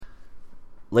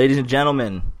Ladies and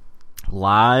gentlemen,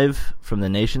 live from the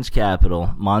nation's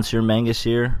capital, Monsieur Menges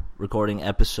here, recording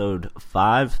episode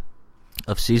 5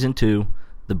 of Season 2,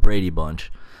 The Brady Bunch.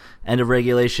 End of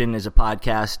Regulation is a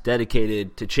podcast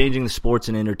dedicated to changing the sports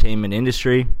and entertainment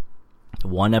industry,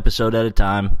 one episode at a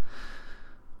time.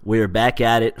 We are back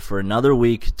at it for another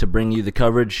week to bring you the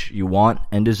coverage you want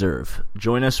and deserve.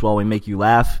 Join us while we make you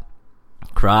laugh,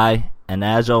 cry, and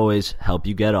as always, help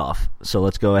you get off. So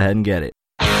let's go ahead and get it.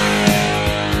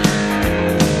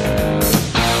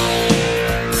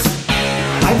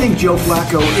 I think Joe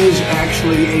Flacco is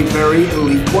actually a very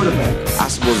elite quarterback. I'm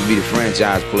supposed to be the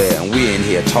franchise player, and we're in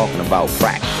here talking about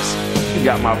practice. You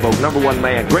got my vote. Number one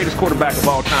man, greatest quarterback of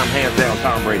all time, hands down,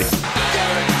 Tom Brady.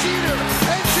 Derek Jeter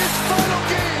ends his final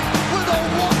game with a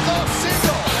walk-off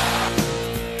single.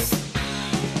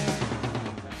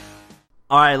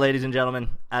 All right, ladies and gentlemen,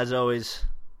 as always,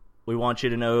 we want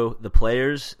you to know the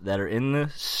players that are in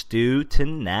the stew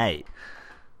tonight.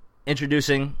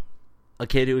 Introducing a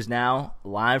kid who is now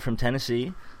live from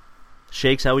Tennessee.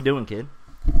 Shakes, how we doing, kid?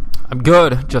 I'm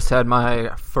good. Just had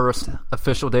my first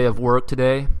official day of work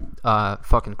today.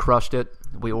 Fucking crushed it.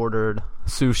 We ordered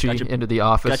sushi into the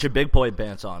office. Got your big boy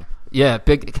pants on. Yeah,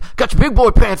 got your big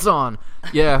boy pants on.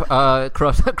 Yeah,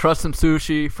 crushed some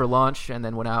sushi for lunch, and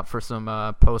then went out for some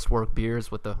post-work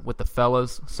beers with the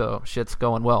fellas. So shit's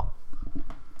going well.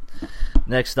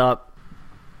 Next up,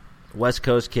 West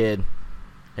Coast kid,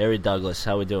 Harry Douglas.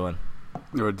 How we doing?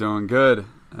 We're doing good.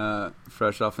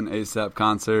 Fresh off an ASAP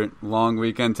concert. Long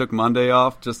weekend. Took Monday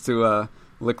off just to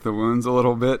lick the wounds a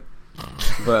little bit.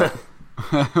 But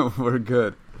we're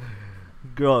good.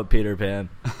 Grow up, Peter Pan.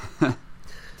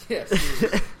 Yes.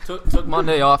 Took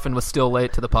Monday off and was still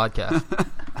late to the podcast.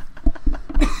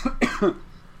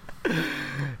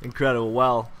 Incredible.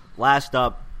 Well, last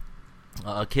up,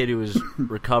 a kid who is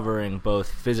recovering both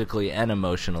physically and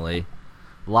emotionally.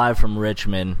 Live from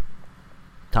Richmond,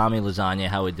 Tommy Lasagna.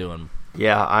 How we doing?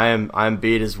 Yeah, I'm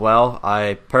beat as well.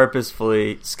 I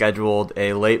purposefully scheduled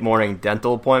a late morning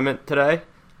dental appointment today,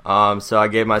 so I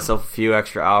gave myself a few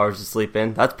extra hours to sleep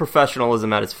in. That's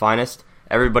professionalism at its finest.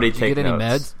 Everybody take notes. Did you get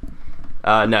any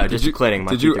meds? No, just cleaning.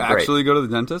 My Did you actually go to the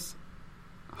dentist?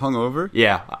 Hungover?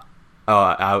 Yeah.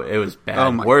 Oh, it was bad.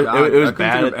 Oh my God. It was I couldn't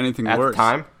bad think of anything at worse. the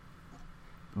time.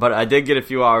 But I did get a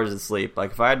few hours of sleep.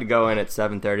 Like, if I had to go in at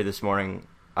 7:30 this morning,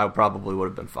 I probably would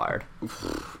have been fired.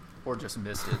 Or just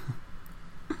missed it.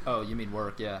 Oh, you mean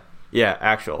work, yeah. Yeah,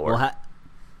 actual work.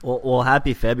 Well,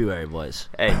 happy February, boys.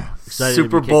 Hey, Excited Super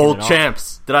to be kicking Bowl it off.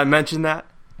 champs. Did I mention that?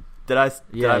 Did I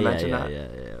mention that? Yeah.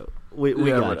 We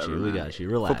Yeah, got whatever, you. man. We got you.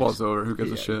 Relax. Football's over. Who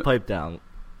gives a shit? Pipe down.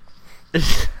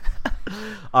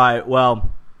 All right,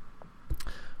 well,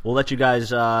 we'll let you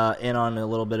guys in on a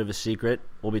little bit of a secret.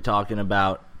 We'll be talking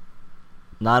about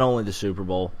not only the Super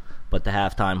Bowl, but the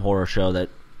halftime horror show that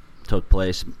took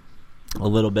place. A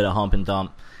little bit of hump and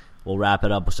dump. We'll wrap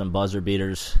it up with some buzzer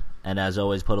beaters. And as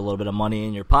always, put a little bit of money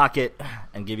in your pocket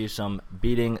and give you some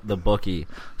beating the bookie.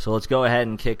 So let's go ahead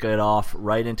and kick it off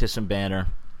right into some banner.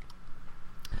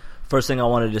 First thing I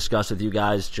want to discuss with you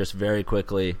guys just very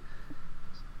quickly,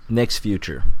 Knicks'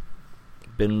 future.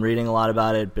 Been reading a lot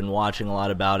about it, been watching a lot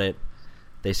about it.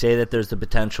 They say that there's the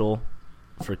potential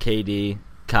for KD,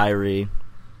 Kyrie,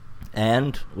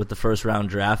 and with the first-round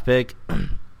draft pick,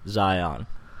 Zion.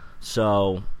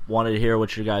 So wanted to hear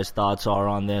what your guys' thoughts are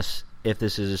on this, if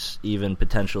this is even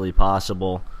potentially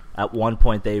possible. At one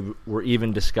point, they were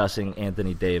even discussing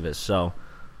Anthony Davis. So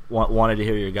wanted to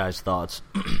hear your guys' thoughts.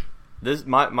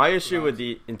 My issue with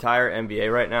the entire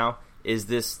NBA right now is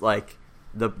this, like,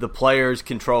 the players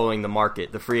controlling the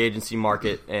market, the free agency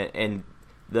market, and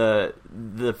the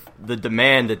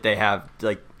demand that they have.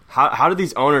 Like, how do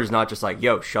these owners not just like,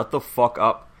 yo, shut the fuck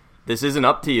up? This isn't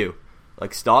up to you.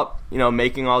 Like, stop,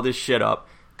 making all this shit up.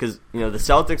 Because, the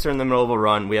Celtics are in the middle of a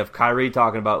run. We have Kyrie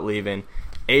talking about leaving.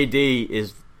 AD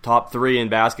is top 3 in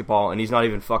basketball, and he's not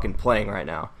even fucking playing right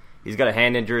now. He's got a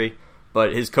hand injury,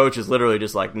 but his coach is literally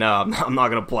just like, no, I'm not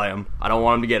going to play him. I don't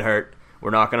want him to get hurt. We're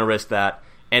not going to risk that.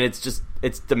 And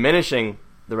it's diminishing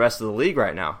the rest of the league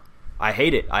right now. I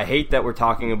hate it. I hate that we're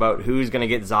talking about who's going to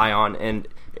get Zion, and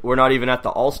we're not even at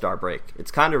the All-Star break. It's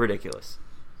kind of ridiculous.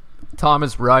 Tom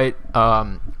is right.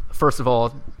 First of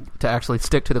all, to actually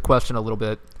stick to the question a little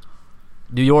bit,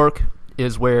 New York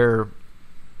is where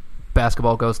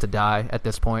basketball goes to die at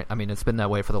this point. I mean, it's been that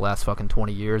way for the last fucking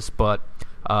 20 years, but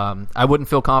I wouldn't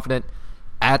feel confident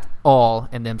at all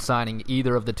in them signing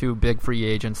either of the two big free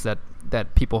agents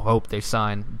that people hope they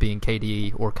sign, being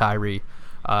KD or Kyrie.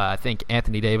 I think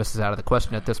Anthony Davis is out of the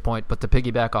question at this point, but to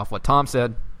piggyback off what Tom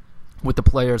said, with the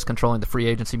players controlling the free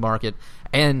agency market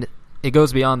and it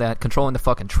goes beyond that. Controlling the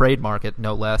fucking trade market,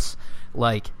 no less.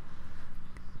 Like,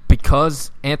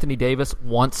 because Anthony Davis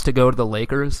wants to go to the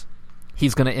Lakers,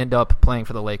 he's going to end up playing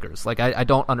for the Lakers. Like, I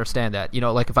don't understand that. You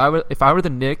know, like if I were the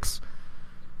Knicks,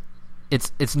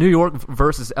 it's New York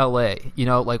versus LA. You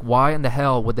know, like why in the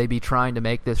hell would they be trying to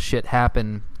make this shit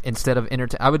happen instead of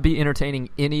I would be entertaining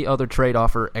any other trade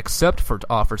offer except for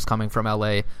offers coming from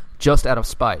LA just out of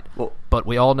spite. Well, but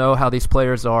we all know how these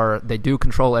players are. They do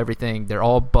control everything. They're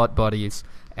all butt buddies,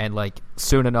 and like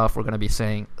soon enough we're going to be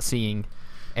seeing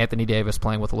Anthony Davis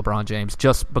playing with LeBron James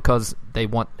just because they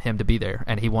want him to be there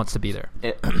and he wants to be there.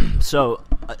 So,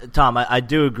 Tom, I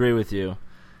do agree with you.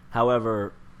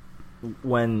 However,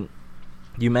 when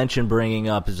you mentioned bringing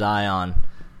up Zion,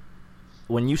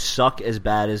 when you suck as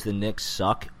bad as the Knicks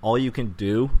suck, all you can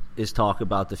do is talk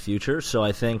about the future. So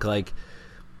I think, like,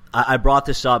 I brought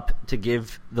this up to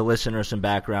give the listener some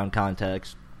background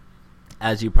context.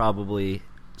 As you probably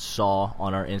saw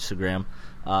on our Instagram,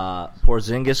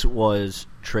 Porzingis was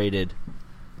traded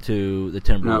to the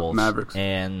Timberwolves. Mavericks.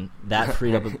 And that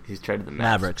freed up... He's traded the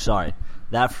Mavericks, sorry.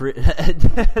 That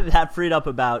freed up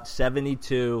about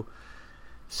 $72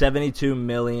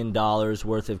 million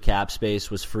worth of cap space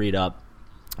was freed up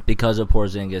because of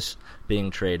Porzingis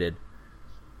being traded.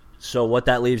 So what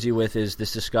that leaves you with is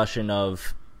this discussion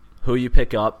of who you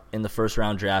pick up in the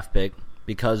first-round draft pick.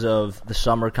 Because of the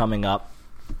summer coming up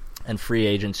and free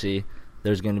agency,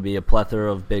 there's going to be a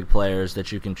plethora of big players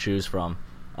that you can choose from.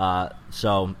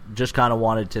 So just kind of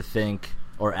wanted to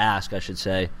ask, I should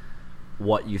say,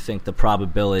 what you think the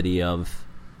probability of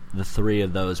the three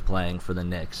of those playing for the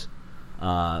Knicks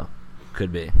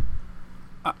could be.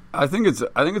 I think it's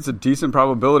a decent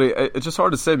probability. It's just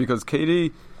hard to say because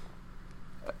KD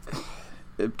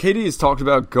has talked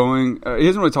about going. He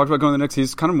hasn't really talked about going to the Knicks.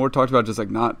 He's kind of more talked about just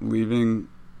like not leaving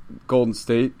Golden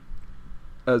State,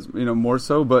 as you know, more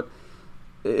so. But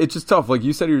it's just tough. Like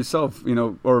you said to yourself, you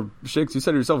know, or Shakes, you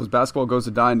said to yourself, as basketball goes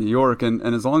to die in New York, and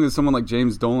as long as someone like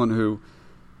James Dolan,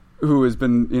 who has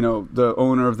been, you know, the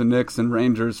owner of the Knicks and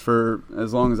Rangers for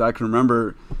as long as I can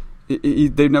remember,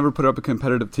 they've never put up a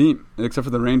competitive team, except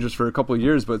for the Rangers for a couple of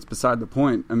years, but it's beside the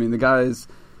point. I mean, the guy's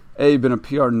been a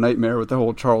PR nightmare with the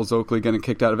whole Charles Oakley getting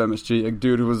kicked out of MSG, a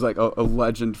dude who was like a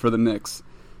legend for the Knicks.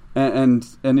 And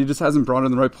he just hasn't brought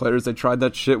in the right players. They tried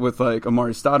that shit with like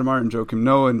Amari Stoudemire and Joakim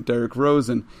Noah and Derrick Rose,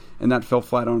 and that fell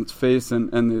flat on its face,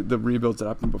 and the rebuilds that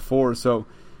happened before. So,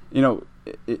 you know,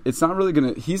 he's not really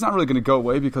gonna go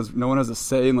away because no one has a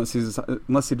say unless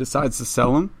he decides to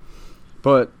sell him.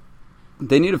 But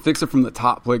they need to fix it from the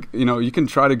top. Like, you know, you can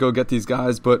try to go get these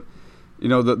guys, but you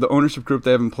know, the ownership group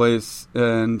they have in place,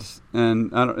 and I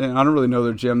don't really know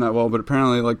their GM that well, but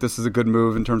apparently like this is a good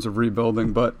move in terms of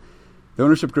rebuilding. But the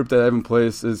ownership group they have in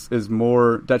place is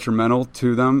more detrimental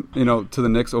to them, you know, to the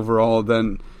Knicks overall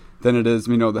than it is,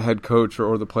 you know, the head coach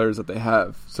or the players that they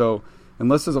have. So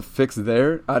unless there's a fix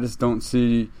there, I just don't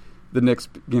see the Knicks,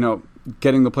 you know,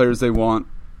 getting the players they want,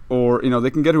 or, you know,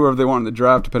 they can get whoever they want in the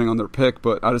draft depending on their pick,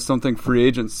 but I just don't think free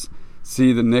agents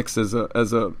see the Knicks as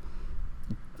a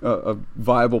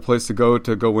viable place to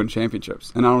go win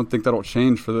championships. And I don't think that'll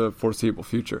change for the foreseeable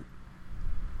future.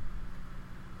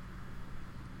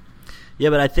 Yeah,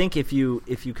 but I think if you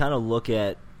kind of look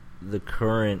at the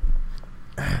current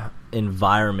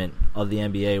environment of the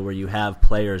NBA where you have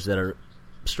players that are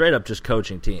straight up just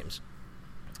coaching teams,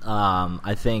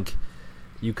 I think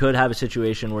you could have a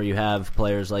situation where you have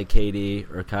players like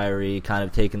KD or Kyrie kind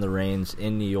of taking the reins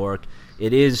in New York.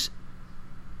 It is,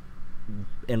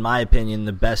 in my opinion,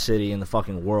 the best city in the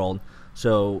fucking world.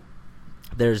 So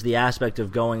there's the aspect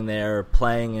of going there,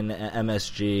 playing in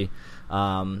MSG.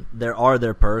 There are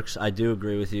their perks. I do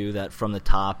agree with you that from the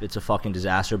top it's a fucking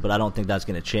disaster, but I don't think that's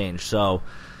going to change. So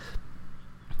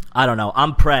I don't know.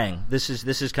 I'm praying. This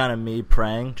is kind of me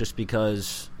praying, just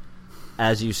because,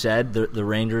 as you said, the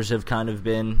Rangers have kind of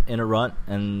been in a rut,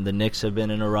 and the Knicks have been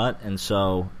in a rut, and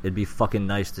so it'd be fucking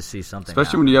nice to see something.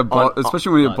 Especially when you have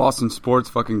Boston sports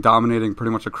fucking dominating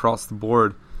pretty much across the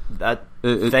board.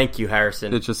 Thank you,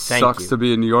 Harrison. It just sucks to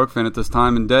be a New York fan at this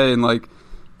time and day, and like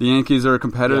the Yankees are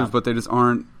competitive, but they just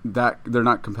aren't that. They're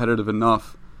not competitive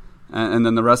enough, and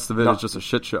then the rest of it is just a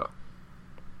shit show.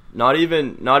 Not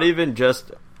even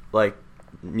just like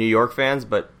New York fans,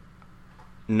 but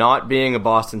not being a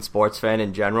Boston sports fan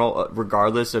in general,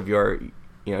 regardless of your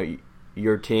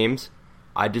teams.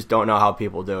 I just don't know how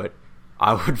people do it.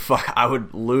 I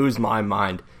would lose my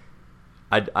mind.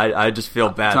 I just feel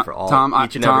bad for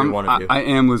each and every one of you. I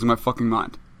am losing my fucking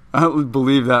mind. I would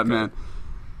believe that, man.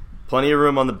 Plenty of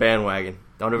room on the bandwagon.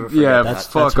 Don't ever forget that.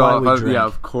 Fuck off. Yeah,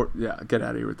 of course. Yeah, get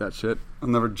out of here with that shit. I'll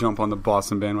never jump on the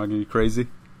Boston bandwagon. Are you crazy?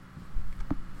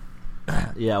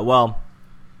 Yeah, well,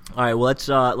 all right.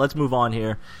 Well, let's move on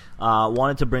here.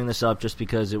 Wanted to bring this up just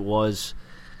because it was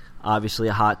obviously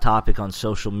a hot topic on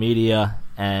social media,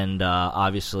 and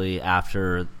obviously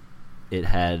after it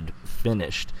had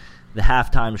finished, the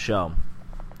halftime show,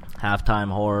 halftime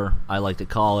horror, I like to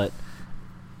call it.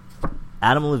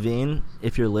 Adam Levine,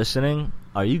 if you're listening,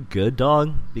 are you good,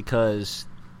 dog? Because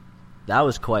that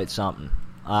was quite something.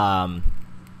 Don't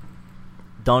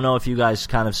know if you guys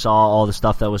kind of saw all the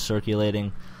stuff that was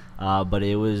circulating, but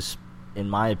it was, in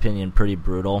my opinion, pretty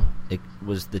brutal. It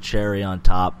was the cherry on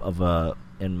top of a,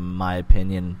 in my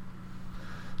opinion,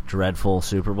 dreadful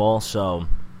Super Bowl. So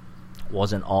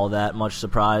wasn't all that much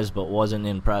surprised, but wasn't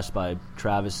impressed by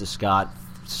Travis Scott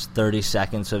 30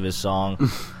 seconds of his song.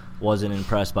 Wasn't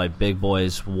impressed by Big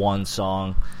Boy's one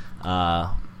song.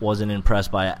 Wasn't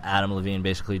impressed by Adam Levine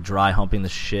basically dry humping the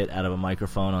shit out of a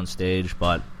microphone on stage,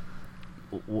 but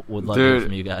would love to hear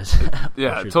from you guys.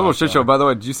 Yeah, total shit show. By the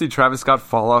way, did you see Travis Scott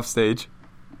fall off stage?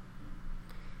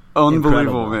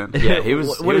 Unbelievable, man. Yeah, he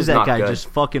was. What he is was that not guy good. just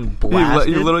fucking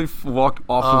blasted? He literally walked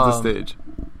off of the stage.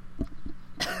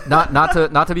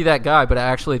 Not to be that guy, but I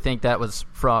actually think that was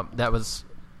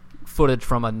footage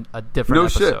from a different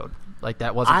episode. Shit. Like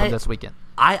that wasn't from this weekend.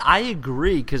 I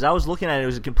agree, because I was looking at it. It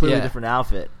was a completely different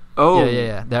outfit. Oh,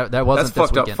 yeah. That wasn't that's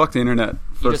fucked this weekend. up. Fuck the internet.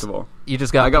 First of all, you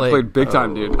just got. I got played big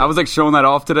time, dude. I was like showing that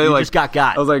off today. You like just got.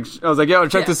 I was like, yo,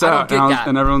 check this out,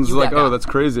 and everyone's like, oh, that's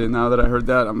crazy. And now that I heard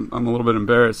that, I'm a little bit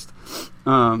embarrassed.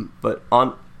 But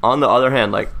on the other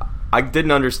hand, like, I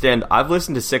didn't understand. I've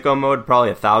listened to Sicko Mode probably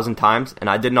 1,000 times, and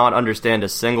I did not understand a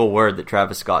single word that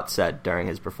Travis Scott said during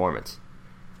his performance.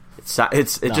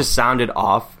 It just sounded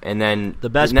off, and then the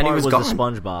best and then part he was was the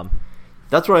gone. SpongeBob.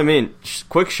 That's what I mean.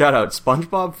 Quick shout out,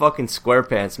 SpongeBob fucking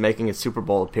SquarePants making a Super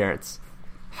Bowl appearance.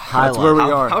 That's where we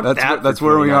are. How That's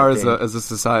where we are as a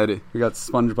society. We got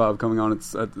SpongeBob coming on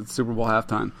at the Super Bowl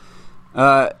halftime.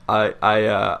 I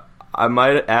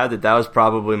might add that was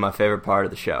probably my favorite part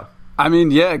of the show. I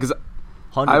mean, yeah, because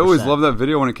 100%. I always loved that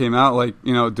video when it came out. Like,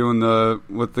 you know, doing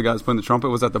with the guys playing the trumpet.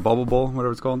 Was that the Bubble Bowl,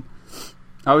 whatever it's called?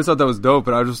 I always thought that was dope,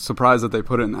 but I was just surprised that they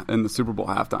put it in the Super Bowl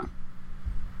halftime.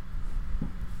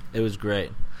 It was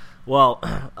great. Well,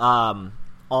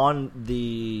 on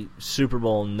the Super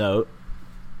Bowl note,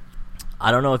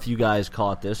 I don't know if you guys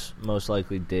caught this. Most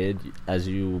likely did, as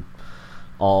you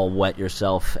all wet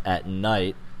yourself at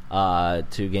night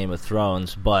to Game of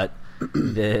Thrones. But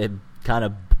the kind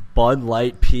of Bud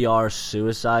Light PR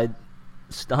suicide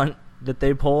stunt that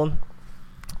they pulled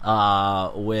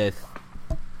with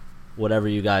whatever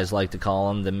you guys like to call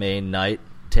them, the main night,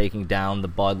 taking down the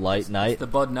Bud Light night. It's the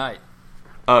Bud Night.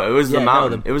 Oh, it was the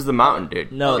mountain. No, it was the mountain,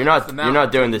 dude. No, you're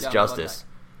not doing this justice.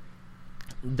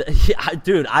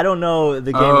 Dude, I don't know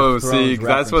the Game of Thrones see,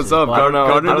 that's what's up. I don't know.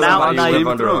 Gardner I don't know how you Night- live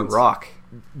under a rock.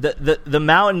 The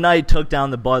Mountain Knight took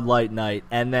down the Bud Light night,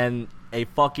 and then a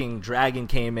fucking dragon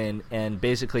came in and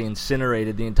basically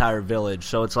incinerated the entire village.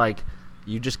 So it's like,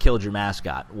 you just killed your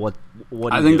mascot. What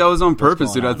I think that was on purpose,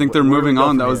 What's dude. going I think on? they're Where do we moving go on.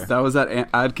 from That was here? that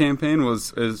ad campaign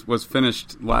was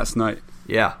finished last night.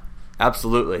 Yeah,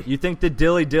 absolutely. You think the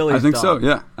dilly dilly? I think so.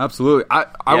 Yeah, absolutely.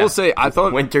 I will say I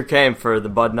thought winter came for the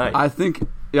Bud Night. I think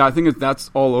that's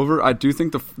all over. I do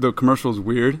think the commercial is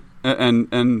weird,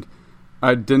 and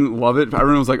I didn't love it.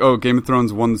 Everyone was like, "Oh, Game of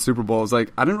Thrones won the Super Bowl." I was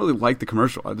like, I didn't really like the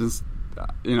commercial. I just,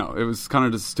 it was kind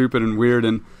of just stupid and weird,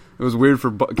 and it was weird for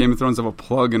Game of Thrones to have a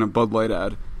plug in a Bud Light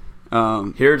ad.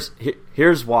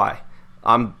 Here's why.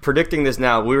 I'm predicting this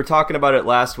now. We were talking about it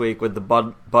last week with the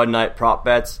Bud Night prop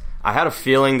bets. I had a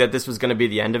feeling that this was going to be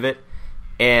the end of it,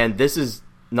 and this is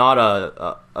not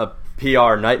a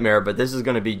PR nightmare, but this is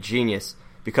going to be genius,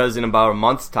 because in about a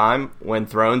month's time, when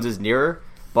Thrones is nearer,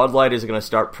 Bud Light is going to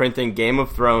start printing Game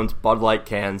of Thrones Bud Light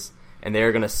cans, and they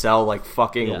are going to sell like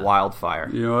fucking wildfire.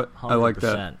 You know what? 100%. I like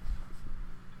that.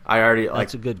 I already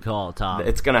That's a good call, Tom.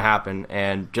 It's going to happen,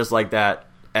 and just like that,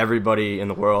 everybody in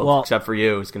the world, except for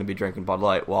you, is going to be drinking Bud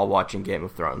Light while watching Game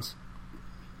of Thrones.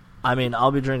 I mean,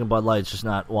 I'll be drinking Bud Light, just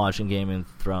not watching Game of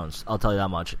Thrones. I'll tell you that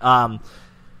much.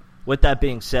 With that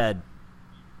being said,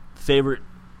 favorite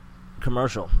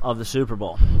commercial of the Super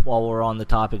Bowl, while we're on the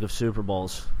topic of Super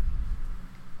Bowls?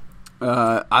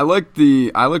 I liked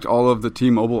all of the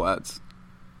T-Mobile ads.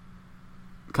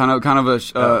 Kind of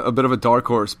a bit of a dark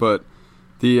horse, but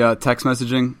the text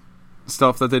messaging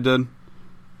stuff that they did.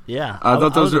 Yeah, I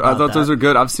thought those are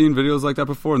good. I've seen videos like that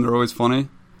before, and they're always funny.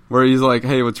 Where he's like,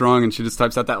 "Hey, what's wrong?" and she just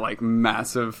types out that like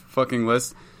massive fucking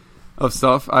list of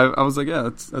stuff. I was like, "Yeah,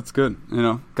 that's good."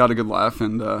 Got a good laugh,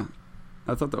 and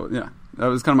I thought that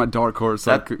was kind of my dark horse,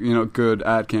 good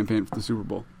ad campaign for the Super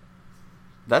Bowl.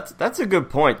 That's a good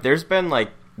point. There's been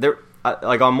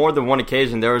like on more than one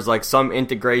occasion, there was like some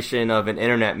integration of an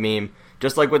internet meme,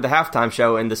 just like with the halftime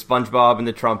show and the SpongeBob and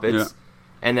the trumpets. Yeah.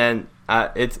 And then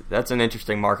that's an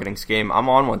interesting marketing scheme. I'm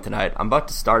on one tonight. I'm about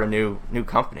to start a new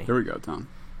company. Here we go, Tom.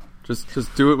 Just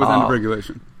do it with end of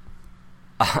regulation.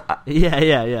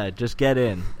 Yeah. Just get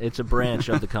in. It's a branch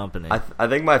of the company. I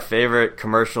think my favorite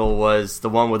commercial was the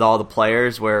one with all the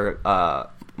players where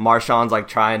Marshawn's like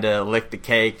trying to lick the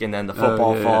cake and then the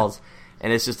football falls,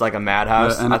 and it's just like a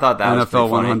madhouse. I thought that was pretty NFL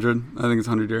funny. 100. I think it's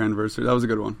 100-year anniversary. That was a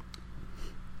good one.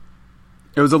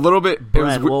 It was a little bit.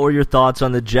 Brent, what were your thoughts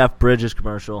on the Jeff Bridges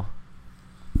commercial?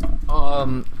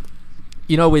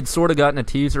 We'd sort of gotten a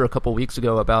teaser a couple weeks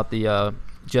ago about the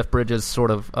Jeff Bridges sort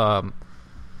of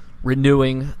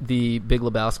renewing the Big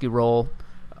Lebowski role.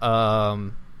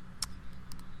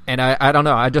 And I don't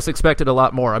know. I just expected a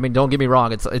lot more. I mean, don't get me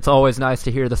wrong. It's always nice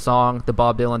to hear the song, the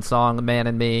Bob Dylan song, "The Man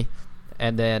and Me,"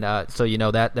 and then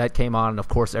that came on, and of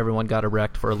course everyone got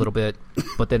erect for a little bit.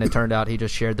 But then it turned out he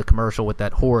just shared the commercial with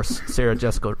that horse, Sarah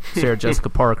Jessica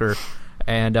Parker,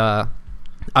 and I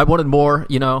wanted more.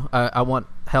 I want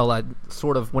I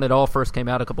sort of when it all first came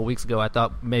out a couple weeks ago, I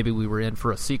thought maybe we were in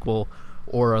for a sequel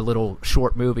or a little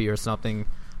short movie or something.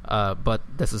 But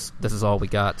this is all we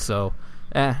got. So.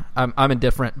 I'm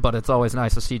indifferent, but it's always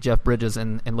nice to see Jeff Bridges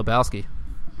and Lebowski.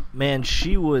 Man,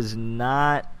 she was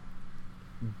not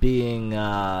being.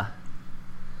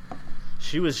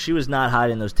 She was not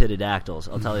hiding those titty-dactyls.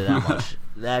 I'll tell you that much.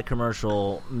 That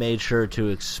commercial made sure to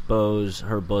expose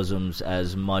her bosoms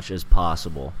as much as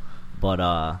possible. But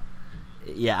I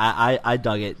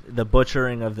dug it. The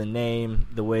butchering of the name,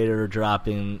 the waiter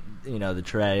dropping, the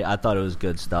tray. I thought it was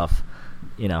good stuff.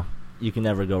 You can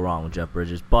never go wrong with Jeff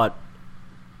Bridges, but.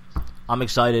 I'm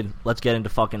excited. Let's get into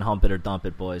fucking hump it or dump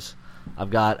it, boys. I've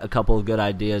got a couple of good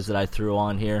ideas that I threw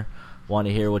on here. Want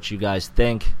to hear what you guys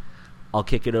think. I'll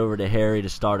kick it over to Harry to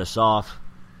start us off.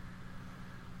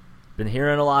 Been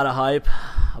hearing a lot of hype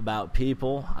about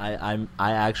people. I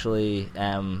actually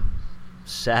am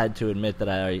sad to admit that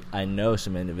I know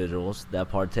some individuals that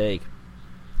partake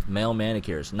male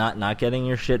manicures. Not getting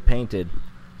your shit painted,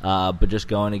 but just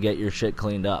going to get your shit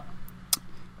cleaned up.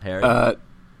 Harry?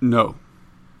 No.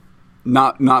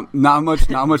 Not much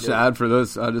to add for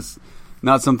this.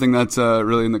 Not something that's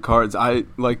really in the cards.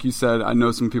 Like you said, I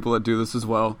know some people that do this as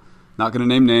well. Not going to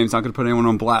name names. Not going to put anyone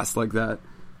on blast like that.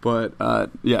 But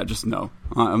just no.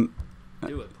 Do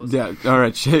it. Yeah. All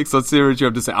right, Shakes. Let's see what you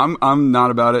have to say. I'm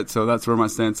not about it, so that's where my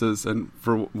stance is, and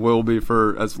will be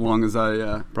for as long as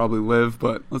I probably live.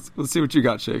 But let's see what you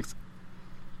got, Shakes.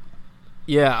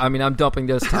 Yeah, I mean, I'm dumping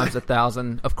this times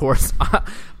 1,000. Of course,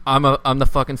 I'm the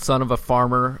fucking son of a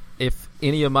farmer. If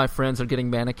any of my friends are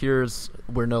getting manicures,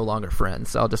 we're no longer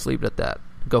friends. I'll just leave it at that.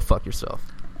 Go fuck yourself.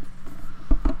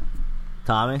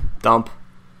 Tommy? Dump.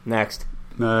 Next.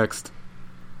 Yeah,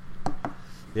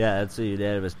 that's a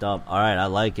unanimous dump. All right, I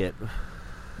like it.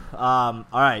 All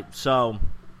right, so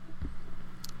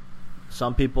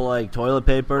some people like toilet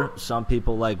paper. Some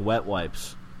people like wet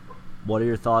wipes. What are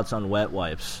your thoughts on wet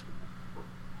wipes?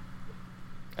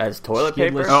 As toilet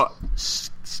Skidless, paper?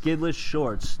 skidless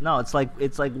shorts. No, it's like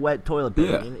wet toilet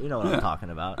paper. Yeah. You know what I'm talking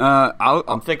about.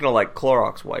 I'm thinking of like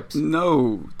Clorox wipes.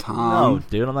 No, Tom. No,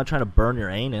 dude, I'm not trying to burn your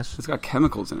anus. It's got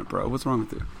chemicals in it, bro. What's wrong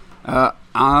with you?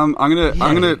 I'm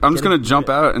just gonna jump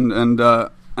out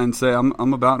and say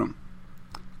I'm about them.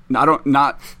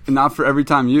 Not for every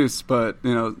time use, but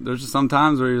there's just some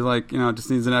times where you're like, it just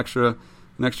needs an extra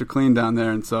clean down there,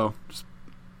 and so just.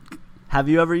 Have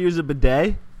you ever used a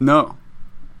bidet? No.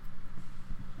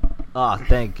 Oh,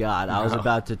 thank God. I was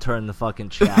about to turn the fucking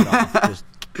chat off. Just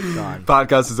gone.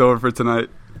 Podcast is over for tonight.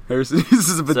 Harrison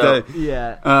uses a bidet. So,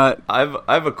 yeah. I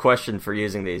have a question for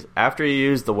using these. After you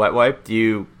use the wet wipe, do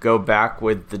you go back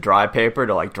with the dry paper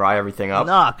to like dry everything up?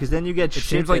 Nah, because then you get shit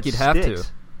seems like that you'd have sticks.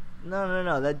 to.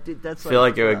 No. That's I feel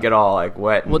like it would get all like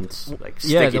wet and like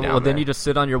sticky down then there. you just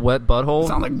sit on your wet butthole. It's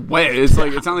not like wet. It's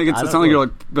not like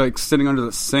you're like sitting under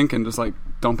the sink and just like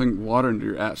dumping water into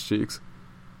your ass cheeks.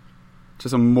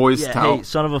 Just a moist towel. Hey,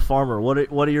 son of a farmer,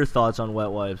 what are your thoughts on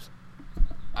wet wipes?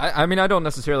 I mean, I don't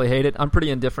necessarily hate it. I'm pretty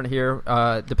indifferent here.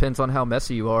 Depends on how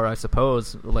messy you are, I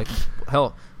suppose. Like,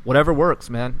 hell, whatever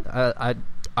works, man.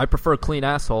 I prefer a clean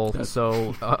asshole.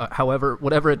 So, however,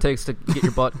 whatever it takes to get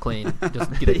your butt clean,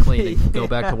 just get it clean and go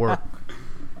back to work.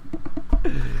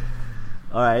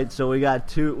 All right, so we got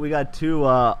two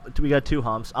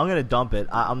humps. I'm gonna dump it.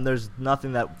 There's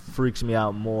nothing that freaks me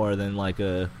out more than like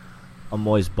a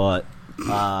moist butt.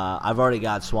 I've already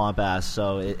got swamp ass,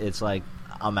 so it's like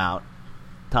I'm out.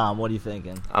 Tom, what are you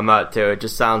thinking? I'm out too. It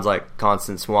just sounds like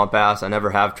constant swamp ass. I never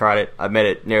have tried it. I've made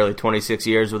it nearly 26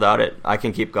 years without it. I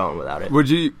can keep going without it. Would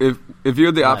you, if you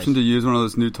had the Nice. option to use one of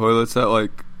those new toilets that,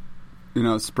 like, you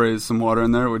know, sprays some water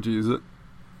in there, would you use it?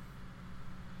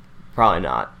 Probably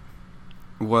not.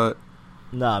 What?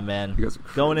 Nah, man. You guys are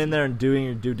Going in there and doing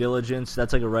your due diligence,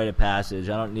 that's like a rite of passage.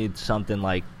 I don't need something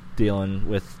like dealing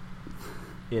with,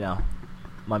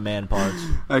 my man parts.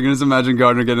 I can just imagine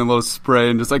Gardner getting a little spray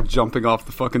and just, like, jumping off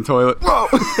the fucking toilet. Whoa!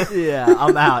 Yeah,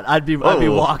 I'm out. I'd be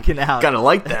Oh, walking out. Kind of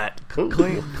like that.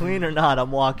 Clean or not,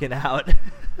 I'm walking out.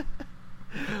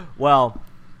 Well,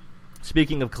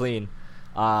 speaking of clean,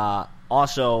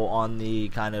 also on the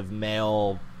kind of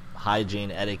male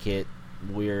hygiene etiquette,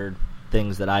 weird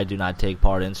things that I do not take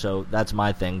part in. So that's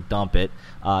my thing. Dump it.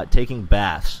 Taking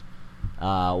baths.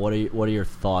 What are your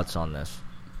thoughts on this?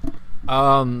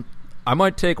 I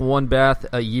might take one bath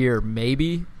a year,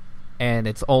 maybe, and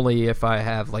it's only if I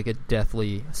have like a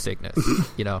deathly sickness.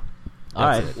 All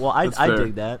right. it. Well, I fair.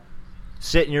 dig that.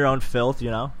 Sit in your own filth.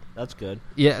 That's good.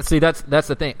 Yeah, see, that's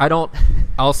the thing.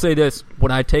 I'll say this: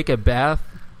 when I take a bath,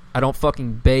 I don't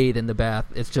fucking bathe in the bath.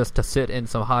 It's just to sit in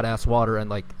some hot ass water and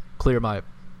like clear my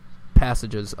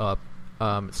passages up,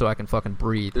 so I can fucking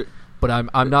breathe. But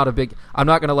I'm not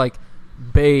gonna like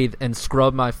bathe and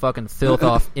scrub my fucking filth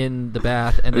off in the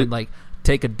bath and then like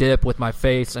take a dip with my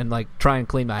face and like try and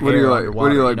clean my What do hair you like- underwater. what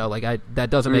do you like- That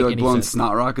doesn't Are you, make like, any blowing sense.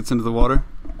 snot rockets into the water?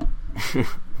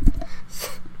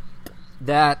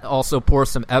 That also pour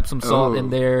some Epsom salt Oh. in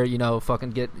there.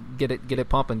 Fucking get it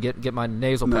pumping. Get my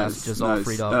nasal Nice, passages all nice.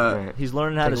 freed up. He's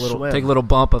learning how to swim. Take a little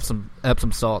bump of some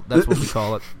Epsom salt. That's what we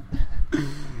call it.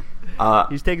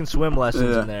 He's taking swim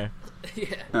lessons Yeah. in there.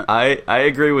 I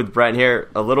agree with Brent here.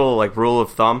 A little like rule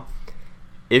of thumb: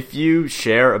 if you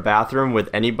share a bathroom with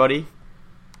anybody,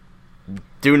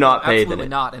 do not bathe in Absolutely it.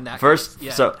 not in that First, case.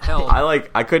 Yeah, so hell.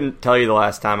 I couldn't tell you the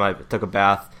last time I took a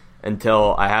bath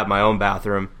until I had my own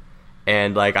bathroom,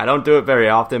 and like I don't do it very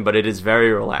often, but it is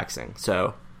very relaxing.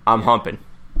 So I'm humping.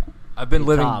 I've been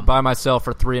living Tom. by myself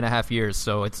for 3.5 years,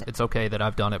 so it's okay that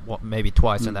I've done it maybe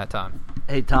twice in that time.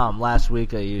 Hey, Tom, last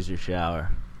week I used your shower.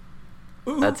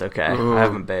 That's okay. Ooh. I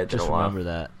haven't bathed Just in a while. remember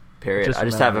that. Period. Just I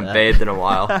just remember haven't that. bathed in a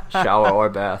while, shower or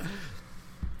bath.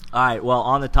 All right, well,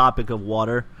 on the topic of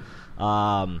water,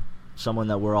 someone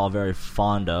that we're all very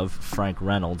fond of, Frank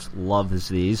Reynolds, loves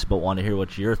these, but want to hear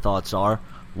what your thoughts are.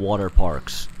 Water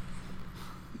parks.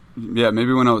 Yeah,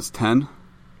 maybe when I was 10.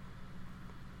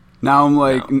 Now I'm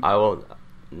like, No, I will.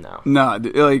 No. nah,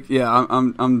 like, yeah,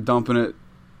 I'm dumping it.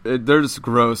 They're just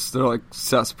gross. They're like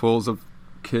cesspools of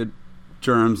kid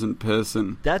germs and piss,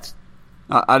 and That's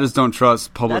I just don't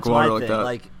trust public that's water my like thing. that.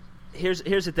 Like, here's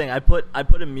the thing. I put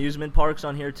amusement parks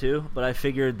on here too, but I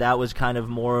figured that was kind of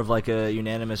more of like a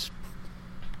unanimous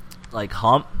like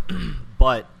hump.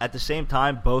 But at the same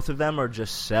time, both of them are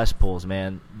just cesspools,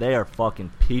 man. They are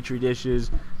fucking petri dishes.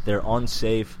 They're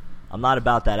unsafe. I'm not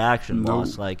about that action, No.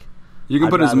 boss. Like, You can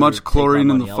I'd put as rather much take my chlorine in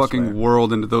the money fucking elsewhere.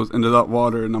 world into that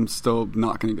water, and I'm still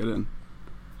not gonna get in.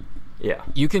 Yeah.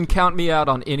 You can count me out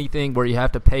on anything where you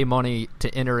have to pay money to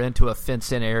enter into a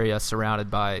fenced-in area surrounded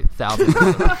by thousands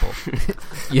of other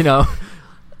people.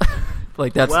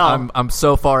 Like that's Well, I'm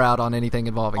so far out on anything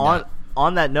involving that.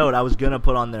 On that note, I was gonna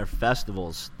put on their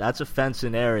festivals. That's a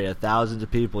fenced-in area, thousands of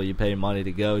people you pay money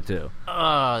to go to.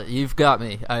 You've got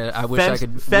me. I wish I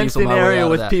could weasel fenced-in my way area out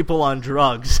of with that. people on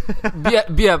drugs.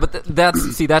 Yeah, but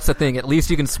that's the thing. At least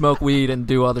you can smoke weed and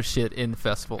do other shit in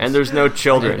festivals. And there's no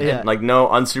children, Yeah. like no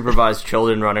unsupervised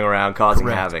children running around causing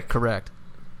havoc. Correct.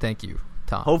 Thank you,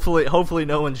 Tom. Hopefully,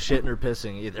 no one's shitting or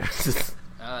pissing either.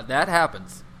 That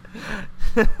happens.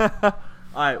 All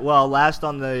right. Well, last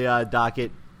on the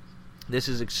docket, this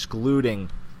is excluding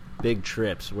big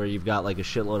trips where you've got like a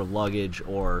shitload of luggage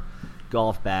or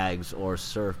golf bags or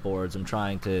surfboards. I'm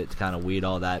trying to kind of weed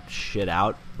all that shit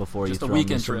out before Just you a throw me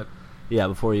weekend some, trip. Yeah,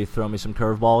 before you throw me some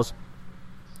curveballs.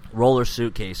 Roller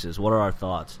suitcases. What are our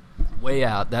thoughts? Way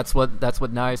out. That's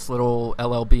what nice little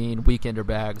LL Bean weekender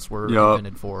bags were Yup.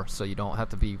 invented for. So you don't have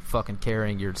to be fucking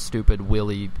carrying your stupid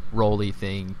willy rolly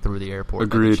thing through the airport.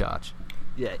 Agreed. Like a chotch.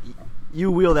 Yeah,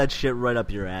 you wheel that shit right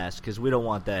up your ass because we don't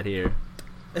want that here.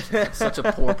 Such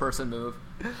a poor person move.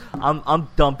 I'm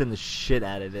dumping the shit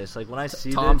out of this. Like when I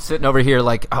see Tom's this, sitting over here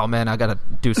like, oh man, I gotta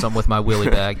do something with my willy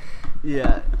bag.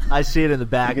 yeah, I see it in the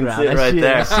background. see it I right see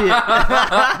there. I see it.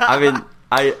 I mean,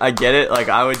 I get it. Like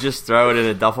I would just throw it in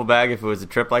a duffel bag if it was a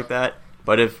trip like that.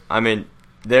 But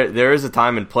there is a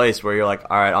time and place where you're like,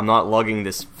 all right, I'm not lugging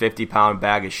this 50-pound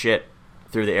bag of shit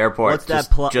through the airport What's just,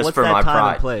 that? just What's for that my time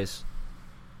pride. and place?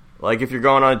 Like if you're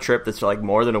going on a trip that's like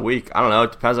more than a week, I don't know.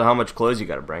 It depends on how much clothes you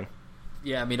got to bring.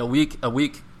 Yeah, I mean a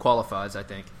week qualifies, I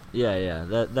think. Yeah,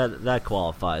 that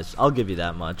qualifies. I'll give you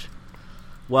that much.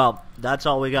 Well, that's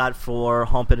all we got for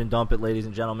Hump It and Dump It, ladies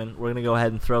and gentlemen. We're going to go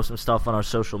ahead and throw some stuff on our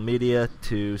social media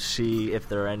to see if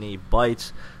there are any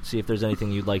bites, see if there's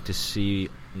anything you'd like to see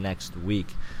next week.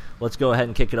 Let's go ahead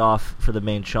and kick it off for the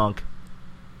main chunk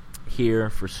here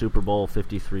for Super Bowl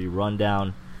 53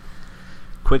 rundown.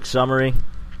 Quick summary.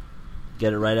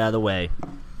 Get it right out of the way.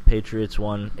 Patriots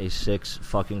won a 6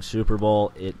 fucking Super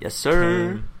Bowl. Yes,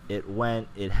 sir. It went.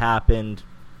 It happened.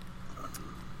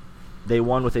 They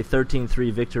won with a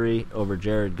 13-3 victory over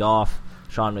Jared Goff,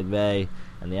 Sean McVay,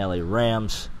 and the LA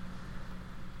Rams.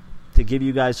 To give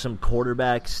you guys some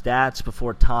quarterback stats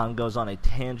before Tom goes on a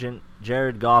tangent,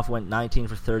 Jared Goff went 19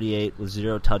 for 38 with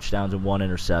 0 touchdowns and 1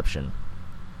 interception.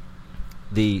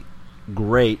 The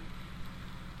great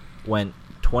went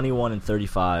 21 and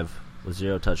 35 with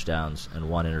 0 touchdowns and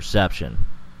 1 interception.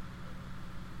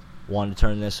 Wanted to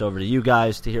turn this over to you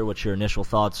guys to hear what your initial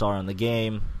thoughts are on the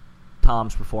game.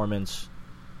 Tom's performance.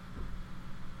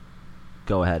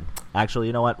 Go ahead. Actually,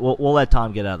 you know what? We'll let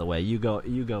Tom get out of the way. You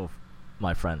go,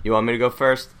 my friend. You want me to go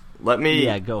first?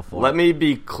 Go for it. Let me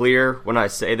be clear when I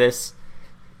say this.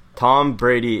 Tom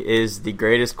Brady is the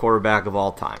greatest quarterback of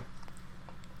all time.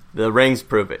 The rings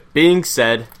prove it. Being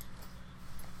said,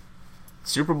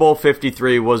 Super Bowl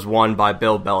 53 was won by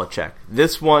Bill Belichick.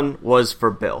 This one was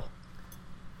for Bill.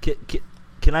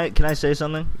 Can I say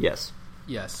something? Yes.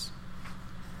 Yes.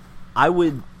 I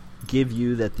would give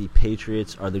you that the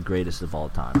Patriots are the greatest of all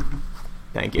time.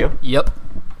 Thank you. Yep.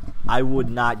 I would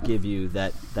not give you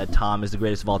that Tom is the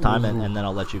greatest of all time, and then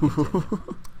I'll let you continue.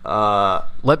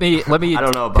 Let me I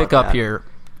don't know about pick up that. here.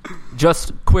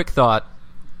 Just quick thought.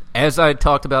 As I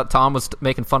talked about, Tom was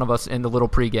making fun of us in the little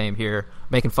pregame here,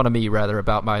 making fun of me rather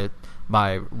about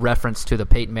my reference to the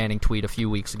Peyton Manning tweet a few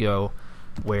weeks ago.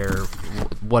 Where,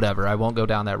 whatever, I won't go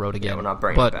down that road again. Yeah, we're not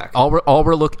bringing it back. all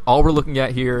we're looking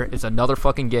at here is another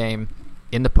fucking game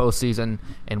in the postseason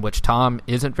in which Tom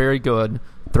isn't very good,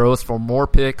 throws for more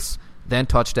picks than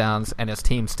touchdowns, and his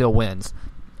team still wins.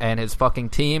 And his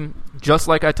fucking team, just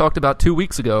like I talked about 2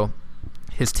 weeks ago,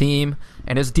 his team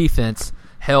and his defense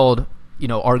held,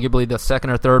 arguably the second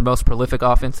or third most prolific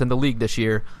offense in the league this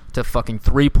year to fucking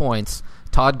 3 points.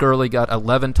 Todd Gurley got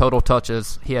 11 total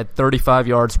touches. He had 35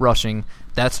 yards rushing.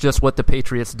 That's just what the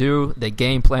Patriots do. They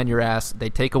game plan your ass. They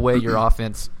take away your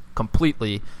offense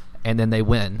completely, and then they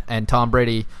win. And Tom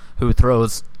Brady, who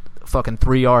throws fucking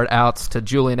 3-yard outs to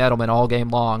Julian Edelman all game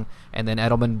long, and then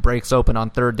Edelman breaks open on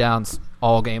third downs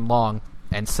all game long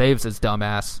and saves his dumb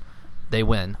ass, they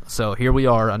win. So here we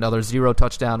are, another 0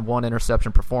 touchdown, 1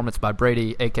 interception performance by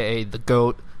Brady, a.k.a. the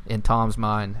GOAT in Tom's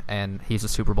mind, and he's a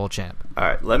Super Bowl champ. All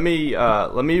right, let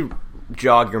me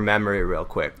jog your memory real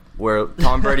quick. Where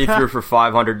Tom Brady threw for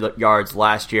 500 yards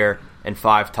last year and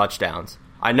 5 touchdowns.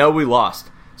 I know we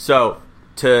lost. So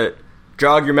to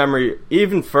jog your memory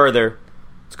even further,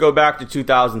 let's go back to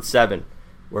 2007,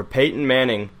 where Peyton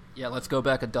Manning. Yeah, let's go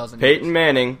back a dozen. Peyton years.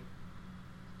 Manning,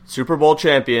 Super Bowl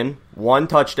champion, 1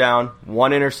 touchdown,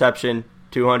 1 interception,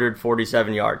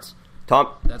 247 yards. Tom,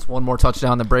 that's 1 more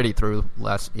touchdown than Brady threw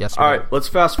yesterday. All right, let's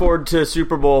fast forward to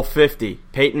Super Bowl 50.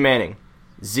 Peyton Manning,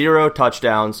 0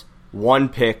 touchdowns, 1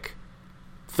 pick,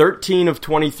 13 of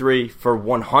 23 for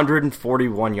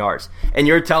 141 yards. And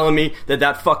you're telling me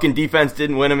that fucking defense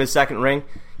didn't win him his second ring?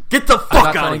 Get the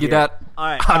fuck out of here.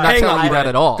 I'm not telling you that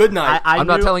at all. Good night. I'm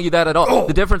not telling you that at all.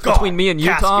 The difference between me and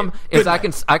you, Tom, is I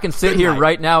can sit here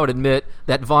right now and admit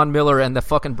that Von Miller and the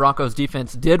fucking Broncos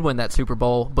defense did win that Super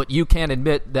Bowl, but you can't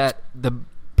admit that the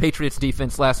Patriots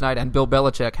defense last night and Bill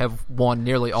Belichick have won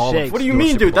nearly all of them. What do you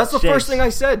mean, dude? That's the first thing I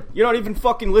said. You're not even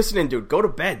fucking listening, dude. Go to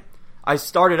bed. I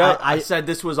started out. I said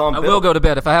this was on Bill. I will go to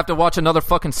bed. If I have to watch another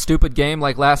fucking stupid game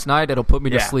like last night, it'll put me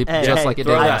to sleep like it did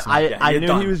last night. I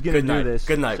knew he was going to do this.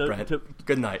 Good night, Brent.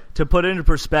 Good night. To put it into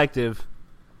perspective,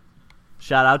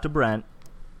 shout out to Brent.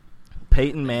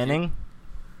 Peyton Manning,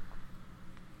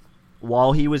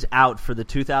 while he was out for the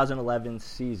 2011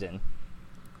 season,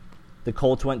 the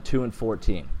Colts went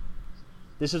 2-14.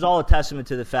 This is all a testament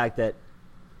to the fact that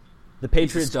the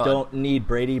Patriots don't need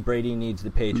Brady. Brady needs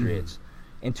the Patriots.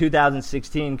 In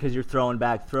 2016, because you're throwing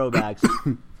back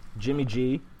throwbacks, Jimmy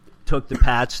G took the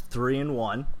Pats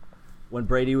 3-1 when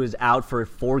Brady was out for a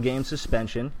 4-game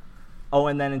suspension. Oh,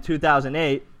 and then in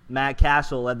 2008, Matt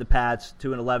Castle led the Pats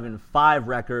to an 11-5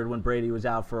 record when Brady was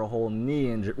out for a whole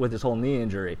with his whole knee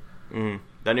injury. Mm-hmm.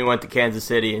 Then he went to Kansas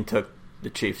City and took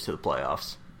the Chiefs to the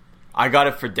playoffs. I got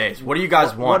it for days. What do you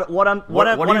guys want? What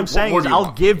I'm saying is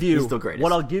I'll give you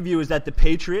what I'll give you is that the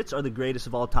Patriots are the greatest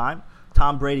of all time.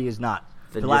 Tom Brady is not.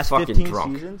 Then the last 15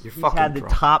 seasons, he's had the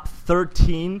top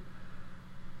 13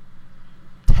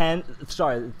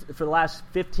 for the last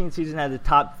 15 seasons had the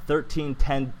top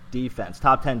 13-10 defense,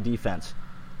 top 10 defense.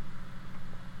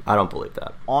 I don't believe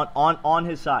that. On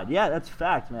his side. Yeah, that's a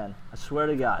fact, man. I swear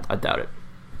to God. I doubt it.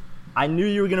 I knew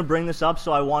you were going to bring this up,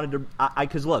 so I wanted to...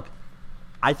 Because, look,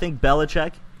 I think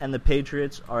Belichick and the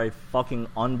Patriots are a fucking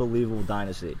unbelievable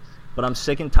dynasty. But I'm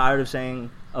sick and tired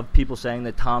of people saying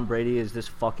that Tom Brady is this